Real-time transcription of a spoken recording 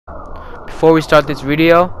before we start this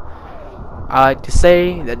video, I like to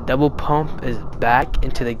say that double pump is back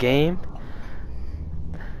into the game.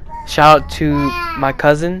 Shout out to my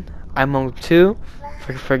cousin Ihmong2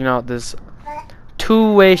 for figuring out this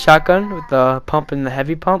two-way shotgun with the pump and the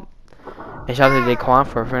heavy pump. And shout out to Dauquan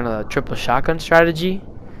for figuring out the triple shotgun strategy.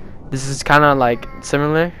 This is kind of like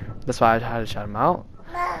similar. That's why I had to shout him out.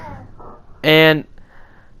 And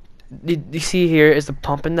you see here is the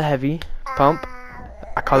pump and the heavy pump.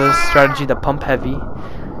 I call this strategy the pump heavy.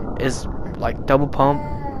 Is like double pump,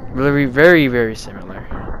 really very, very similar.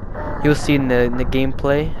 You'll see in the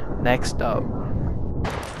gameplay next up.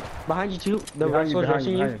 Behind you too. The Russell's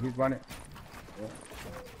rushing you. He's running. Yeah.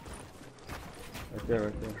 Right there,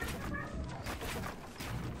 right there.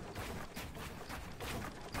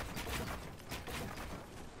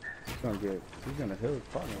 He's gonna hit his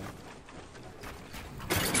partner.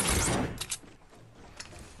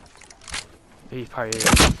 He probably is.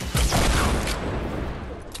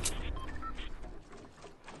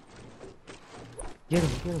 Get him,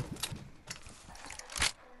 get him.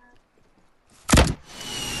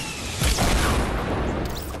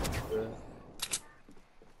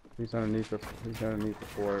 He's underneath the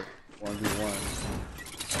 1v1.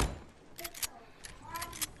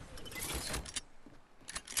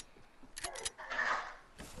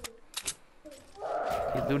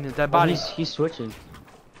 He's doing his dead body. He's switching.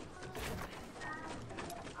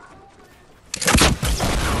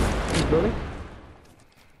 He's building.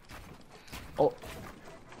 Oh.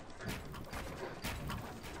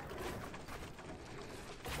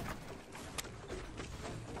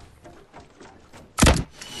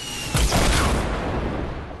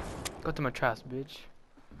 Go to my trash, bitch.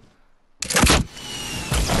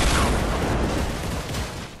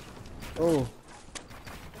 Oh.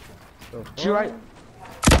 You right.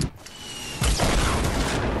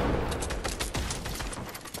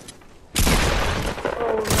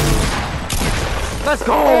 Let's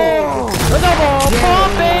go! The double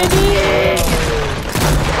pump, baby!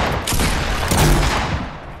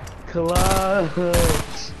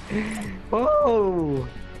 Clutch. Whoa.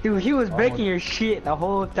 Dude, he was breaking your shit the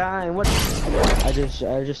whole time. What? I just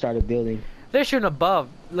started building. They're shooting above,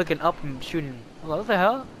 looking up and shooting. What the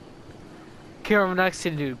hell? Came on the next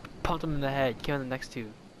to dude, pumped him in the head. Came on the next two,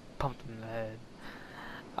 pumped him in the head.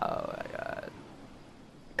 Oh my god.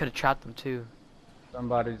 Could have trapped him too.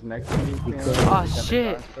 Somebody's next to me. Oh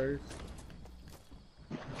shit!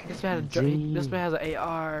 This man has an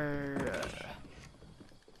AR.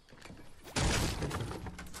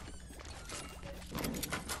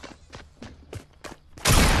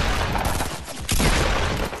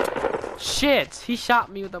 Shit! He shot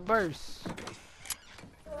me with a burst.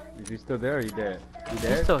 Is he still there or he dead? He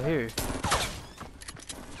dead? He's still here.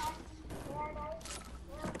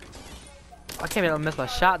 I can't even miss my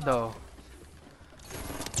shot though.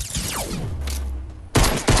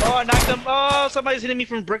 Oh, I knocked him. Oh, somebody's hitting me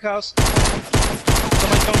from brick house.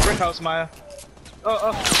 Somebody's from brick house, Maya.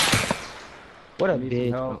 Oh. What a I need bitch.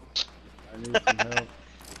 some help. I need some help.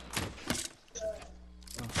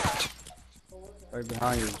 Right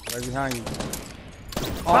behind you. Right behind you.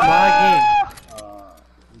 Oh my game.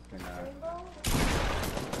 You cannot.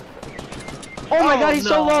 Oh my god, he's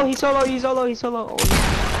so low. He's so low. He's so low. He's so low. Oh,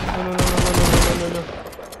 no.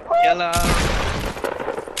 Yellow.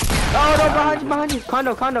 Oh no, behind you.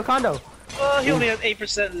 Condo. Oh, he only has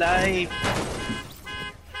 8% life.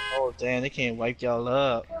 Oh, damn, they can't wipe y'all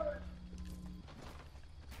up.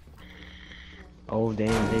 Oh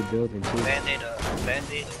damn, they building too. Band-aid up.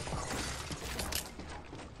 Band-aid up.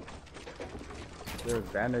 There's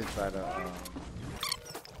bandage by the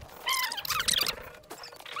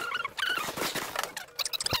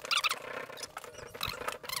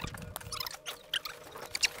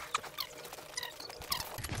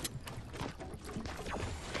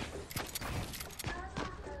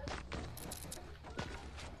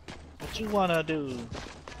What you wanna do?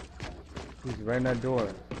 He's right in that door.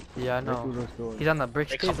 Yeah, I Right through know. those doors. He's on the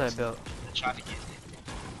brick stairs I built. They're trying to get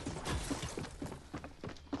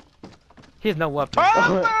He has no weapon.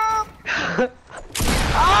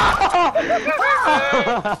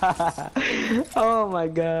 Oh my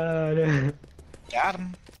god. Got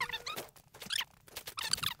him.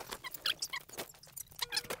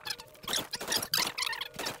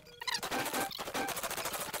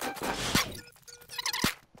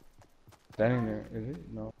 Standing there, is it?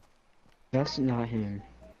 No. That's not him.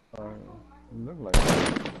 It look like it.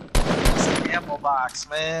 It's an ammo box,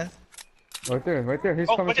 man. Right there. He's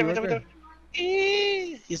Oh, coming right to there, you right right there. there.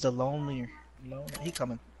 He's the lonelier. He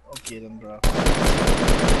coming. Oh, get him, bro.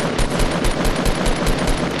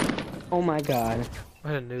 Oh my god.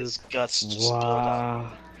 What a noob. His guts just spilled out.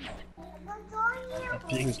 Wow.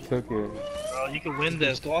 You just took it. Bro, you can win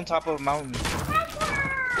this. Go on top of a mountain.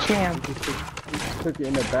 Champ. You took it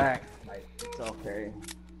in the back. Like, it's okay.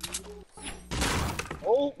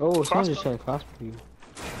 Oh, Oh, someone just crossbow. tried to crossbow you.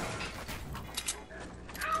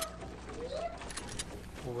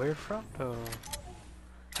 Where from, though?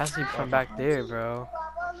 Has to be from back there, bro.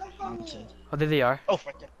 Haunted. Oh, there they are. Oh,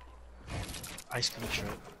 right there. Ice cream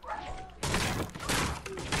truck.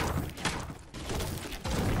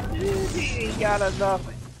 He ain't got enough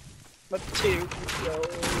materials.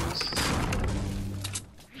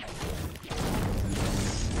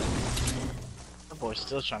 The boy's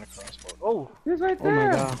still trying to crossbow. Oh, He's right Oh there.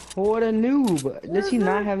 my god. What a noob. Does he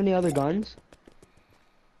not have any other guns?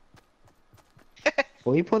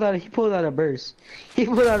 Oh, he pulled out a burst. He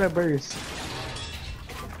pulled out a burst.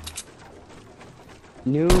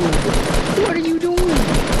 Noob. What are you doing?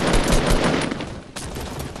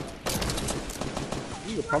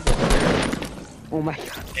 You can pump it from there. Oh my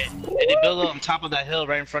god. and they build on top of that hill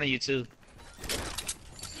right in front of you too.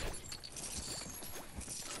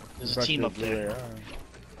 There's a Back team to up there, yeah.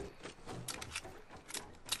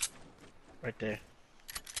 right there.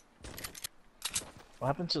 What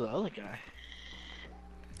happened to the other guy?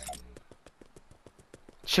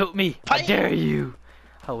 Shoot me! I dare you!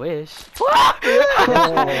 I wish.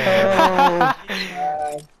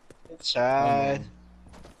 It's sad.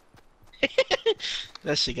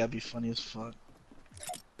 That shit gotta be funny as fuck.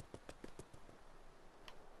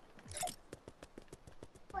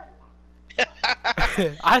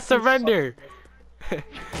 I surrender!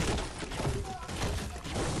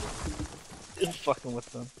 You're fucking with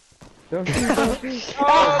them. Don't Oh,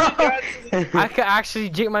 God. I can actually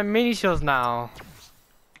jig my mini shields now.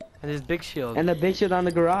 And this big shield. And the big shield on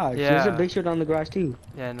the garage. There's a Yeah. big shield on the garage too.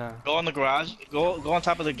 Yeah, no. Go on the garage. Go on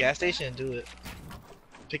top of the gas station and do it.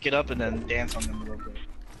 Pick it up and then dance on them a little bit.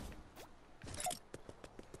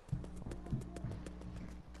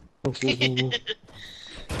 Oh, oh, oh, oh.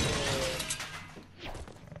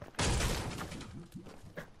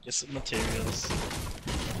 Get some materials.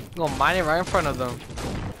 I'm gonna mine it right in front of them.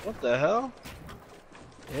 What the hell?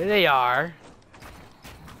 There they are.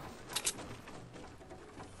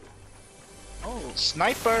 Oh,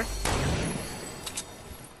 sniper! Oh,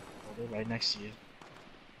 they're right next to you.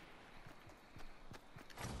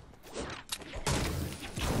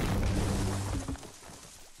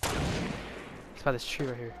 It's by this tree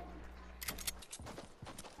right here.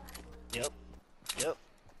 Yep. Yep.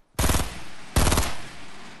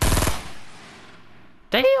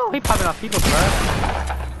 Damn! He popping off people,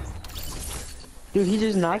 bro. Dude, he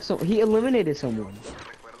just knocked some. He eliminated someone.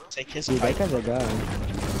 Take his Dude, that pipe. guy's a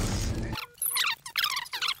guy.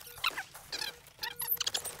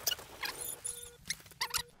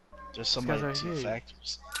 There's somebody right to the here.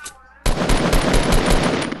 factories.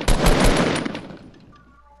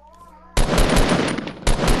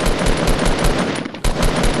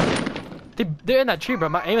 They're in that tree, bro.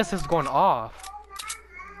 My aim assist is going off.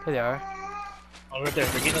 There they are. Oh, right there.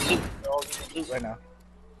 They're getting loot. They're all getting loot right now.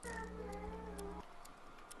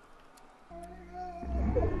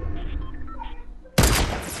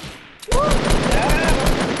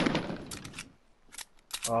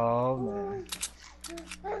 Oh man.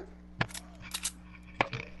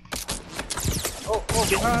 Oh,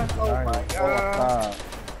 behind. Oh my Nice. god.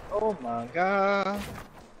 Oh, Oh my god.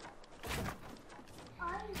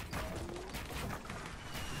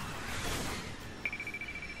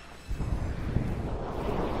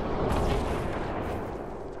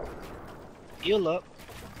 Heal up.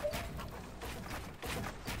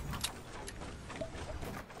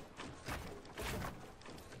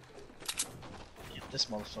 Get this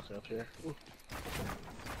motherfucker up here. Ooh.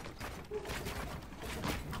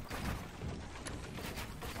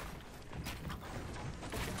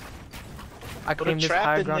 I Put a claim this trap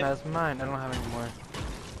high in ground there. as mine. I don't have any more.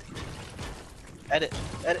 Edit.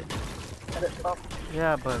 Oh.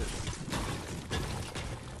 Yeah, but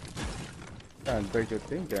trying to break your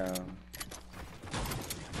thing down.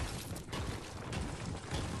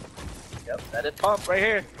 Yep, edit pump right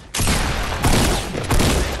here.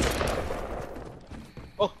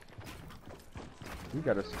 Oh, You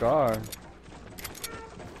got a scar.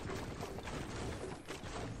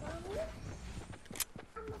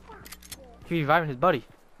 he reviving his buddy.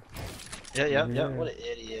 yeah. Yeah. What an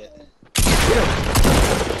idiot.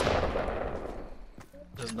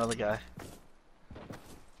 There's another guy.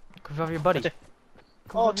 Go revive your buddy. Right there.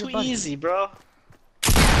 Go Oh, revive your too buddy. easy, bro.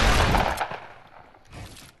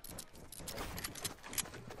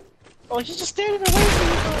 Oh, he's just standing away from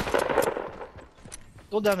you, bro.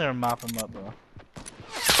 Go down there and mop him up, bro.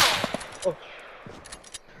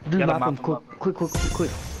 Dude, Gotta mop him mop him quick, up.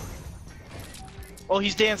 quick. Oh,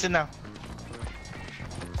 he's dancing now.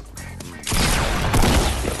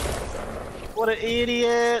 What an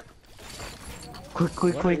idiot! Quick.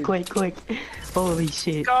 Holy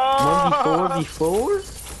shit. Go! 1v4 before?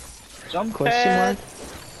 Jump Question pad. mark?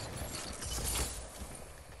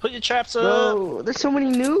 Put your traps up. Bro, there's so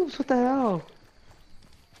many noobs. What the hell?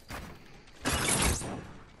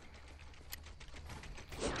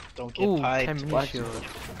 Don't get Ooh, piped. 10 mini Watch shield.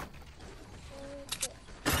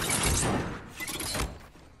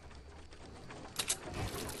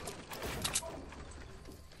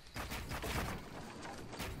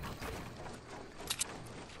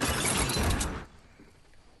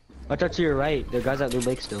 Watch out to your right. There are guys at Blue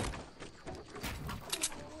Lake still.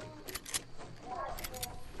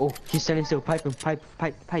 Oh, he's standing still. Pipe him. Pipe.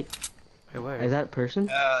 Wait, where? Is that a person?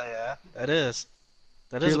 Yeah, that is.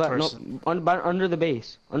 That To is your a left- person. No, under the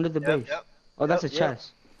base. Under the base. Yep. Oh, that's Yep, a yep.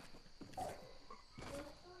 chest.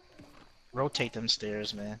 Rotate them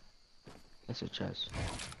stairs, man. That's a chest.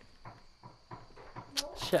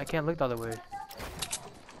 Shit, I can't look the other way.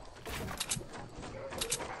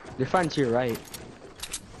 They're fighting to your right.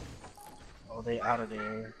 Oh, they out of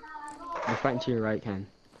there. They're fighting to your right, Ken.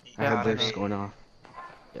 I Yeah, heard I bursts know. going off.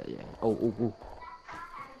 Yeah. Oh.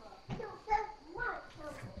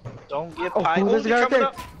 Don't get Oh, piped. there's a they're guy right coming there.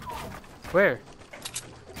 up. Where?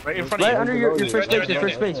 Right in front Right of you. under your Right first there, base. Your right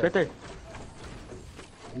first there. base. Right there.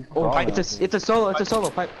 He's Oh, crawling. it's a solo. It's a solo.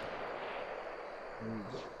 Pipe.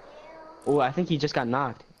 Oh, I think he just got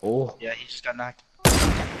knocked. Oh. Yeah, he just got knocked.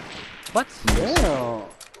 What? Damn.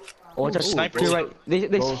 Oh, it's a Sniper. to your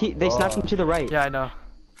right. They snapped him to the right. Yeah, I know.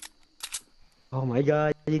 Oh my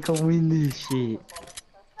god, you can win this shit.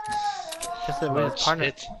 Just with his partner.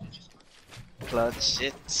 Shit. Clutch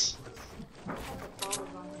shit.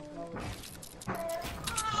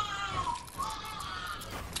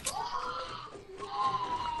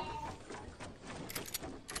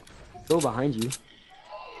 Go behind you.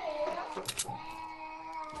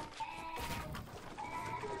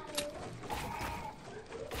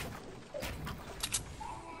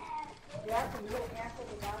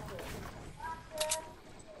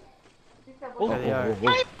 There they are.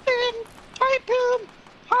 Pipe him! Pipe him!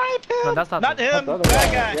 Pipe him! No, that's not Not them. him! That's the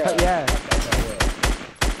That other guy! guy. Yeah.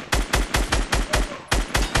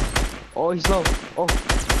 Oh, he's low. Oh.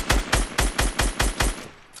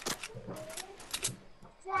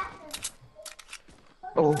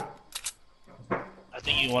 Oh. I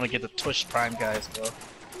think you want to get the Tush Prime guys, bro.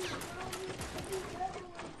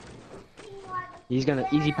 He's gonna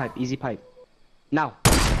easy pipe. Now.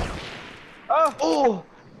 Oh! Oh.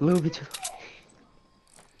 A little bit too.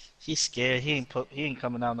 He's scared. He ain't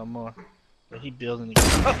coming out no more. But he building again.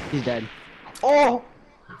 Oh! He's dead. Oh.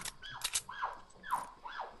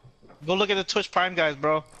 Go look at the Twitch Prime guys,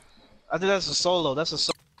 bro. I think that's a solo. That's a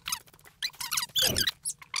solo.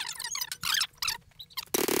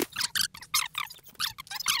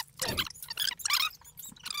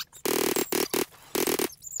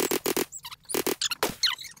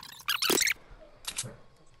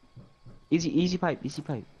 Easy pipe.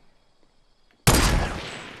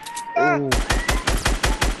 Oh.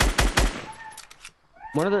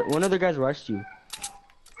 One of the guys rushed you.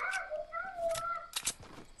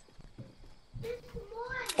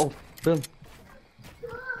 Oh, boom.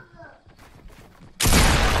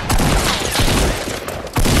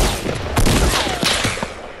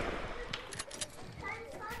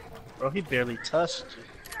 Bro, he barely touched you.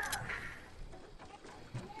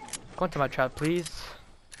 Go into my trap, please.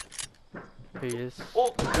 Here he is.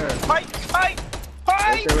 Oh! Fight!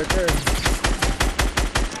 Right there.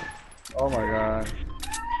 Oh my god.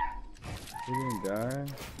 He didn't die.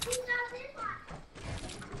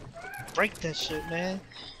 Break that shit, man.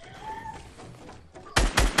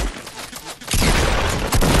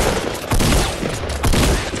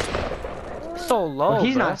 So low, Oh,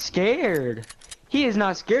 he's bruh. not scared. He is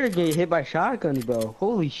not scared to get hit by shotguns, bro.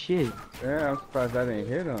 Holy shit. Yeah, I'm surprised I didn't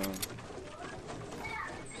hit him.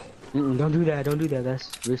 Don't do that.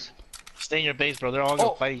 That's risky. Stay in your base, bro. They're all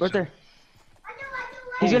gonna Oh, fight each right other. there.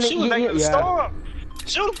 He's gonna shoot him eat back it. to the Yeah. storm.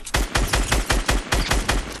 Shoot him.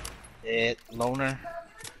 Dead loner.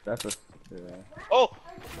 That's a yeah. Oh,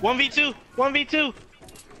 1v2. 1v2.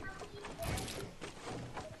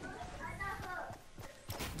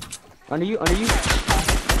 Under you.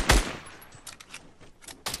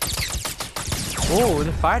 Oh,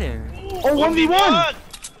 they're fighting. Oh, 1v1.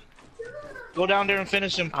 Go down there and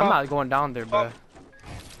finish him. I'm not going down there, bruh.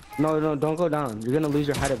 No, don't go down. You're gonna lose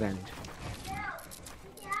your height advantage.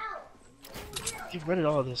 Get rid of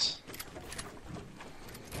all this.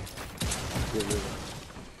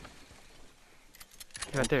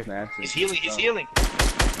 Right there. Massive. He's healing. He's healing.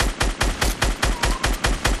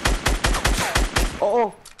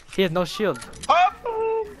 Oh, He has no shield. Up!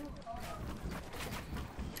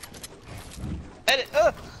 Edit,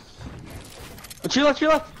 chill out,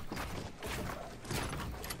 chill out.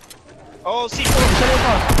 Oh, C4.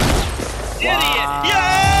 Wow. Idiot!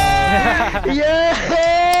 Yeah!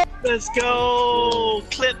 Yeah! Let's go!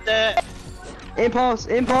 Clip that. Impulse,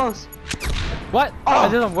 impulse. What? Oh.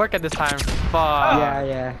 It didn't work at this time. Fuck.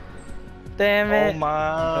 Yeah. Damn it. Oh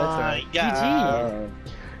my god. GG.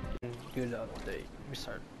 Good update.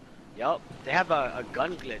 Restart. Yup. They have a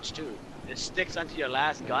gun glitch too. It sticks onto your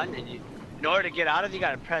last gun, and you, in order to get out of it, you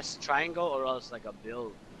gotta press triangle or else like a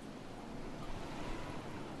build.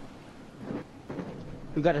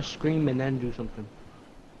 You gotta scream and then do something.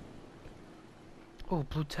 Oh,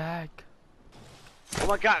 blue tag. Oh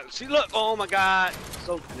my god. See, look. Oh my god.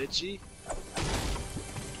 So glitchy.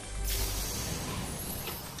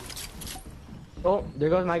 Oh, there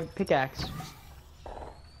goes my pickaxe.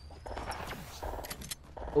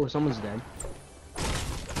 Oh, someone's dead.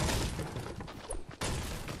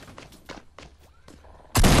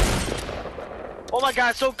 Oh my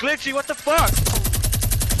god. So glitchy. What the fuck?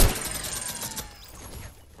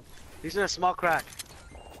 He's in a small crack.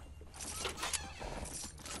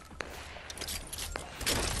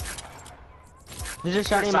 There's a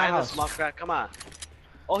shot in my house. Small crack. Come on.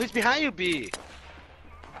 Oh, he's behind you, B.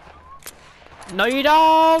 No, you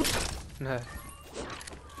don't. No.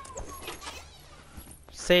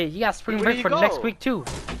 Say you got spring Where break you for go? next week too.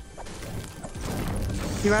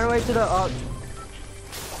 He ran away to the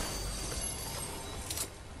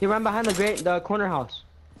he ran behind the corner house.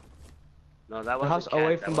 No, that The was house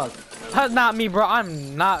away from Buck. Not me, bro.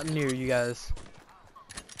 I'm not near you guys.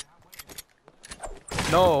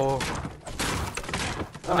 No.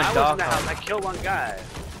 Oh, I was in the house. I killed one guy.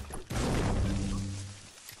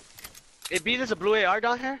 Hey, B, there's a blue AR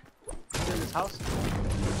down here? Is it in this house?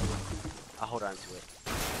 I'll hold on to it.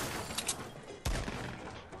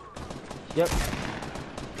 Yep.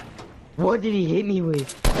 What did he hit me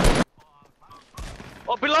with?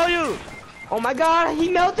 Oh, below you! Oh my god, he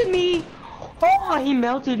melted me! Oh, he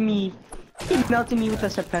melted me! He melted me with a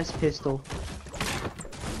suppressed pistol.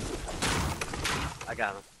 I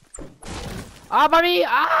got him. Ah, baby!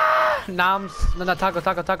 Ah! Nams. No,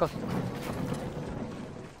 taco.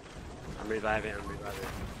 I'm reviving.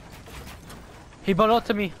 He below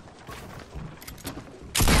to me.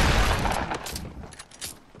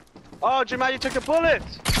 Oh, Jeremiah, you took the bullet!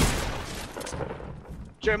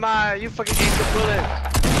 Jeremiah, you fucking ate the bullet!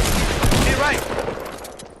 Be right!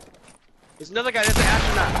 There's another guy, there's an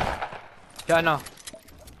astronaut. Yeah, I know.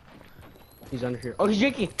 He's under here. Oh, he's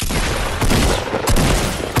Jakey!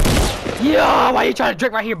 Yeah, why you trying to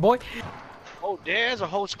drink right here, boy? Oh, there's a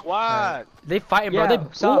whole squad. They fighting, bro. Yeah, They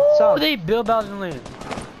stop. They build out in land.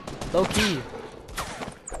 Low key.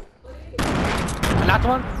 Not the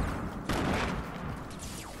one.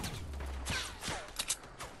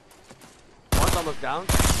 One's almost down.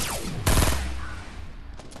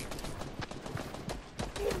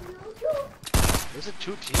 There's a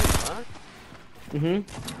 2 teams, huh?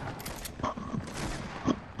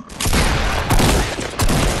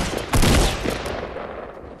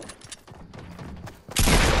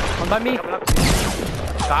 One by me. Coming up to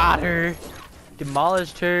you. Got her.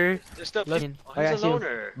 Demolished her. There's still Looking. oh, I he's got a you.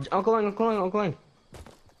 loner. Uncle Lang.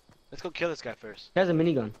 Let's go kill this guy first. He has a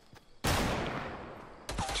minigun.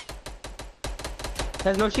 He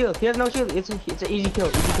has no shield. It's an easy kill.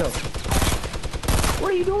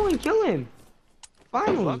 What are you doing? Kill him.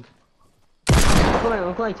 Finally. Uncle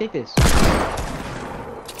Lang, take this.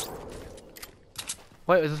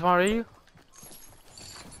 Wait, is this one already you?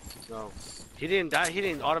 No. He didn't die. He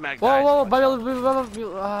didn't automatically die. Whoa, so metal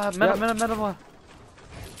one.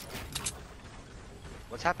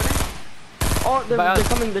 What's happening? Oh, they're By us.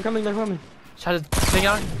 coming. Shot his thing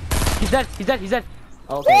on. He's dead.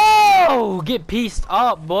 Okay. Whoa! Get pieced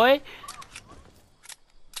up, boy.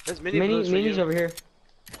 There's blues for Minis you. over here.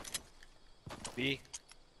 B.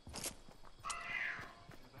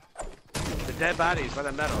 The dead bodies by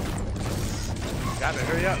the metal. Got it,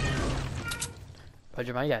 hurry up. But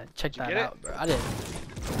Jeremiah, you gotta check Did you that get out, bro. I did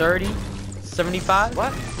 30, 75,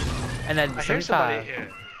 What? and then I hear somebody 75.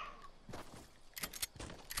 here.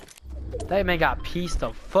 That man got pieced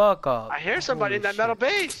the fuck up. I hear somebody in that Holy metal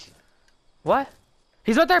shit. base. What?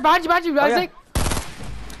 He's right there, behind you, Oh, Isaac.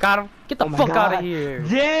 Got him. Get the Oh my fuck out God. of here. Damn!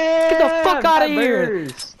 Get the fuck out of that here.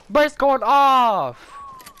 burst. Burst going off.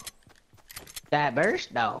 That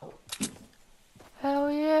burst? No.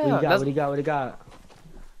 Hell yeah. What do you got?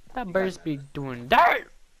 That burst be doing dirt.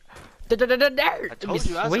 I told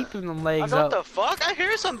you, I was- sweeping them legs What up. the fuck? I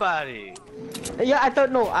hear somebody. Yeah, I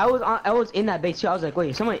thought no. I was in that base too. I was like, wait,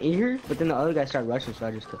 is someone in here? But then the other guy started rushing, so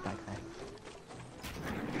I just killed that guy.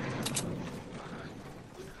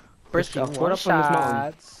 Brisky, What one up on this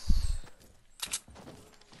mountain? shots.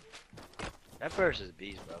 That first is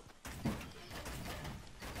beast, bro.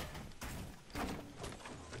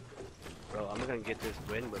 Bro, I'm gonna get this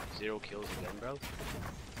win with 0 kills again, bro.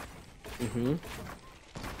 Mhm.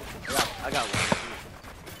 I got one.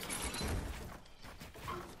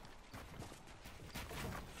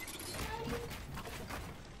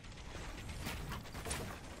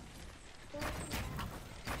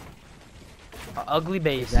 Ugly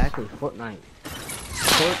base. Exactly. Fortnite.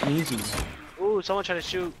 Fort easy. Ooh, someone tried to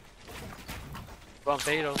shoot. From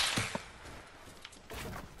Fatal.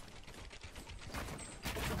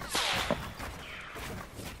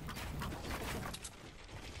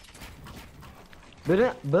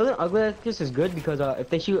 Building ugly like this is good because if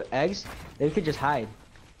they shoot eggs, they could just hide.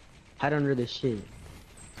 Hide under this shit.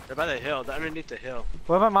 They're by the hill. They're underneath the hill.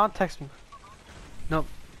 What if my mom texts me? Nope.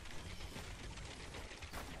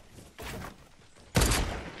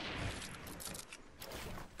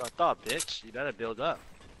 I thought, bitch. You better build up.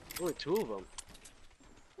 Only 2 of them.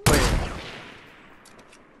 Wait.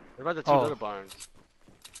 They're by the 2 Oh. little barns.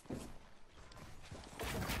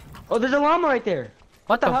 Oh, there's a llama right there.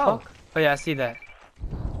 What the hell? fuck? Oh yeah, I see that.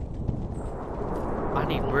 I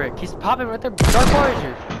need brick. He's popping right there. Dark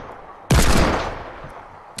Voyager.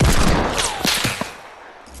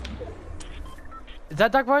 Is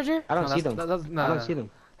that Dark Voyager? I don't see them. No, I don't see them.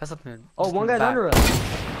 That's something. Oh, just one in the guy's back. under us.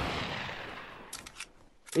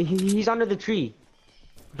 He's under the tree.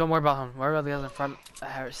 Don't worry about him. Worry about the other in front.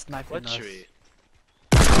 Sniping What us. tree?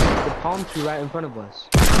 The palm tree right in front of us.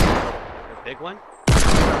 The big one?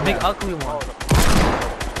 Big ugly one.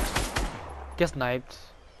 Get sniped.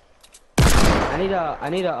 I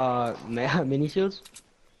need a mini shields.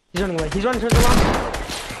 He's running away. He's running towards the llama.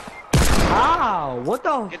 Ow! What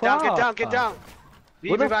the Get fuck? down, get down, get down. B,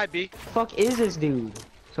 What the revive B. Fuck is this dude?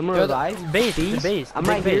 Someone Yo, revive? base, the Please? base. I'm the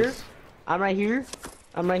right big here. base. I'm right here.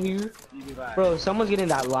 I'm right here. B revive. Bro, someone's getting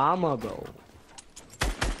that llama, bro.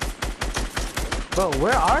 Bro,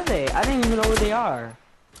 where are they? I didn't even know where they are.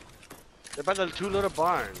 They're by the 2 little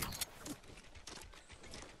barns.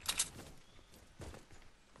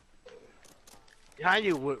 Behind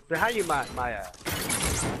you, Maya.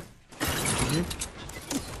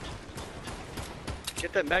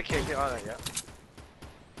 Get that mech here, get all that, yeah.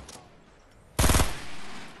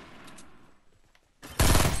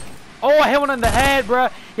 Oh, I hit one in the head, bro.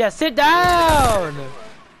 Yeah, sit down.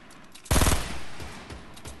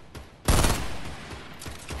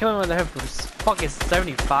 Hit one in the head for fucking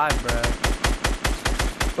 75, bro.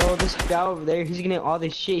 Bro, this guy over there, he's getting all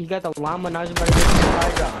this shit. He got the llama, now he's about to get the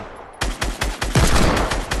supply drop.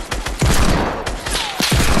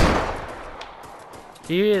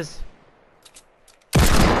 He is.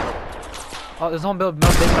 Oh, there's one build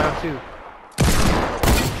base by him too.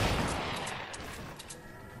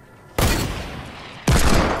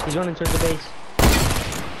 He's running towards the base.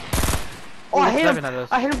 Oh, I hit him!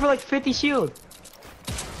 I hit him for like 50 shield.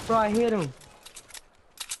 Bro, I hit him.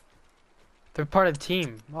 They're part of the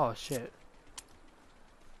team. Oh shit.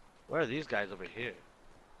 Where are these guys over here?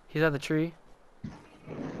 He's at the tree.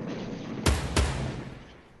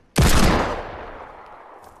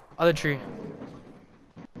 Other tree.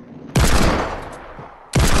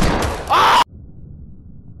 Ah!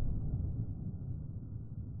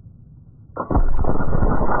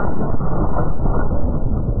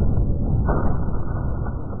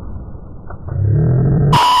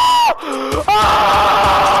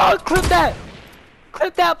 Ah! Clip that!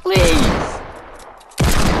 Clip that, please!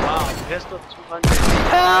 Wow, pistol 200.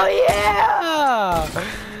 Hell yeah!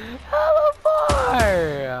 Hella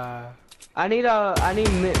far! I need minis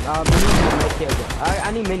in my kit.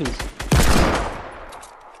 I need minis.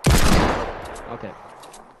 Okay.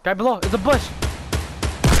 Guy below, it's a bush!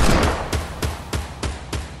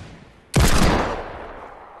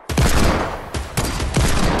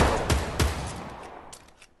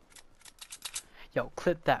 Yo,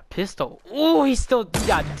 clip that pistol. Ooh, he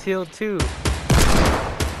got killed too.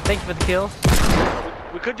 Thank you for the kills.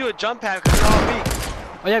 We could do a jump pad because they're all weak.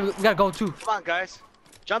 Oh yeah, we gotta go too. Come on, guys.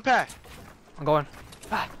 Jump pad. I'm going.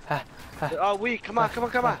 They're all weak. Come on, come on,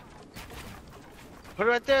 come on. Put it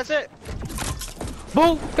right there, that's it.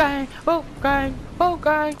 Boat gang, boat gang, boat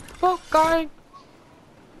gang, boat gang.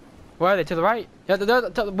 Where are they? To the right? Yeah,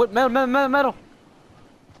 they're metal.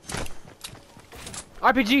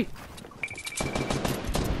 RPG.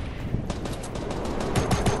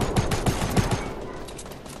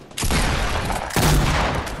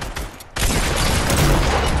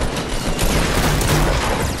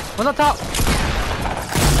 One's on top.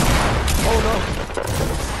 Oh no.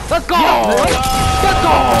 Let's go! Let's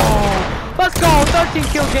go! Let's go! 13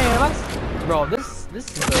 kill game. Bro, this is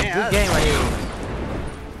a good game right here.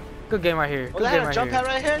 Good game right here. Good Oh, they game had a right jump here. pad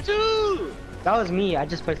right here too. That was me. I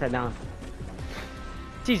just placed that down.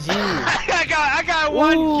 GG. I got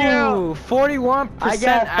one kill. Ooh, 41% I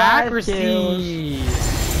got 5 accuracy.